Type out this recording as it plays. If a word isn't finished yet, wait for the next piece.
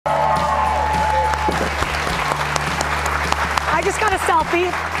I just got a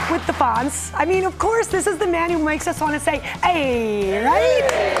selfie with the Fonz. I mean, of course, this is the man who makes us want to say, hey,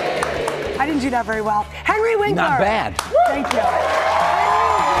 right? I didn't do that very well. Henry Winkler. Not bad. Thank you. Henry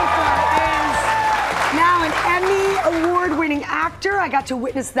Winkler is now an Emmy award-winning actor. I got to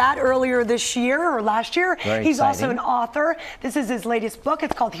witness that earlier this year or last year. Very He's exciting. also an author. This is his latest book.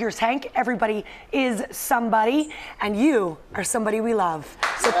 It's called Here's Hank. Everybody is somebody, and you are somebody we love.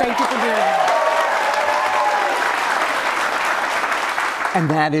 So thank you for being here. And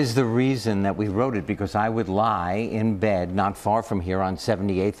that is the reason that we wrote it, because I would lie in bed not far from here on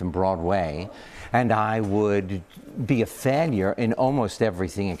 78th and Broadway, and I would be a failure in almost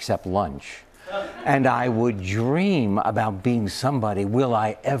everything except lunch. And I would dream about being somebody. Will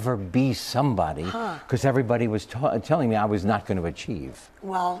I ever be somebody? Because everybody was telling me I was not going to achieve.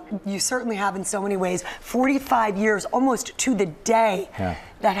 Well, you certainly have in so many ways. 45 years, almost to the day,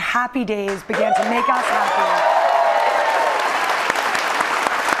 that Happy Days began to make us happy.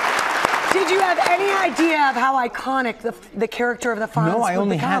 Did you have any idea of how iconic the character of the Fonz No, I would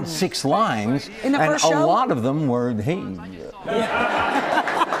only become? had 6 lines, in the first and show? a lot of them were, hey.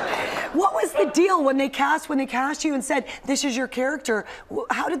 What was the deal when they cast you and said, this is your character?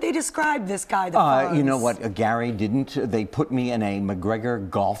 How did they describe this guy, the Fonz? You know what, Gary didn't. They put me in a McGregor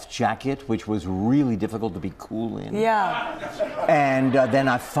golf jacket, which was really difficult to be cool in. Yeah. And then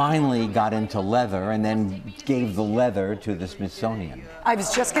I finally got into leather, and then gave the leather to the Smithsonian. I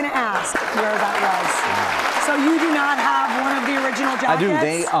was just going to ask where that was. So you do not have one of the original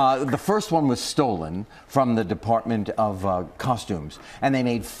jackets? I do. The first one was stolen from the Department of Costumes, and they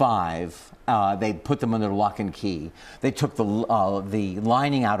made 5. They put them under lock and key. They took the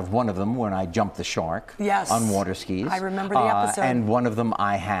lining out of one of them when I jumped the shark on water skis. I remember the episode. And one of them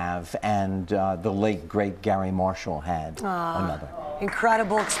I have, and the late, great Gary Marshall had another.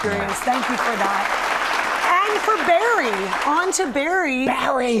 Incredible experience. Thank you for that. And for Barry, On to Barry.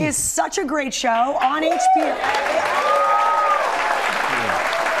 Barry is such a great show on HBO.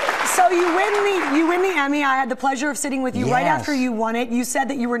 So you win the Emmy. I had the pleasure of sitting with you right after you won it. You said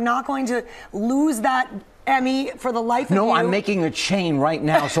that you were not going to lose that Emmy for the life of you. No, I'm making a chain right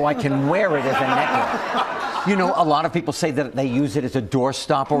now so I can wear it as a necklace. You know, a lot of people say that they use it as a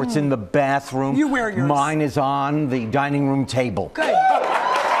doorstop or it's in the bathroom. You wear yours. Mine is on the dining room table. Good.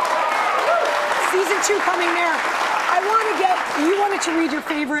 Season 2 coming there. You wanted to read your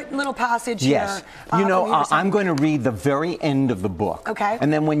favorite little passage here. Yes. You know, I'm going to read the very end of the book. Okay.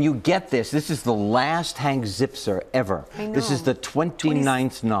 And then when you get this is the last Hank Zipser ever. I know. This is the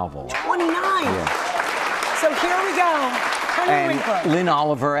 29th novel. 29? Yeah. So here we go. Henry Winkler. Lynn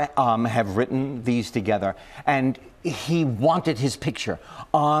Oliver have written these together, and he wanted his picture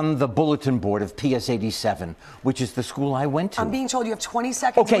on the bulletin board of PS 87, which is the school I went to. I'm being told you have 20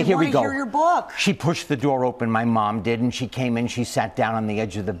 seconds. Okay, here we go. Hear your book. She pushed the door open, my mom did, and she came in, she sat down on the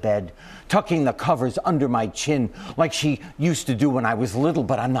edge of the bed, tucking the covers under my chin like she used to do when I was little,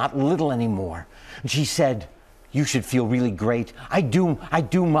 but I'm not little anymore. And she said, "You should feel really great." I do,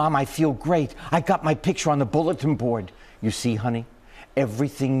 Mom, I feel great. I got my picture on the bulletin board. You see, honey,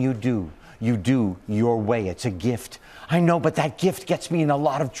 everything you do your way. It's a gift. I know, but that gift gets me in a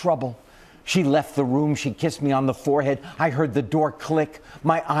lot of trouble. She left the room. She kissed me on the forehead. I heard the door click.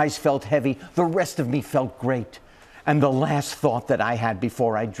 My eyes felt heavy. The rest of me felt great. And the last thought that I had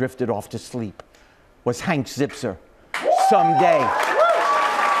before I drifted off to sleep was, Hank Zipser, someday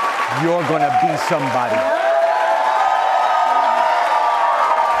you're gonna be somebody.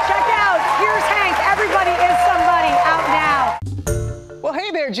 Check out Here's Hank. Everybody is somebody. Out now. Well,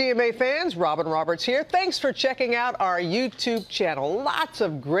 hey there, GMA fans. Robin Roberts here. Thanks for checking out our YouTube channel. Lots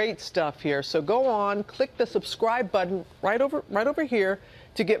of great stuff here. So go on, click the subscribe button right over here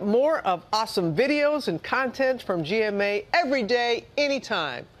to get more of awesome videos and content from GMA every day,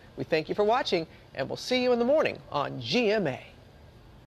 anytime. We thank you for watching, and we'll see you in the morning on GMA.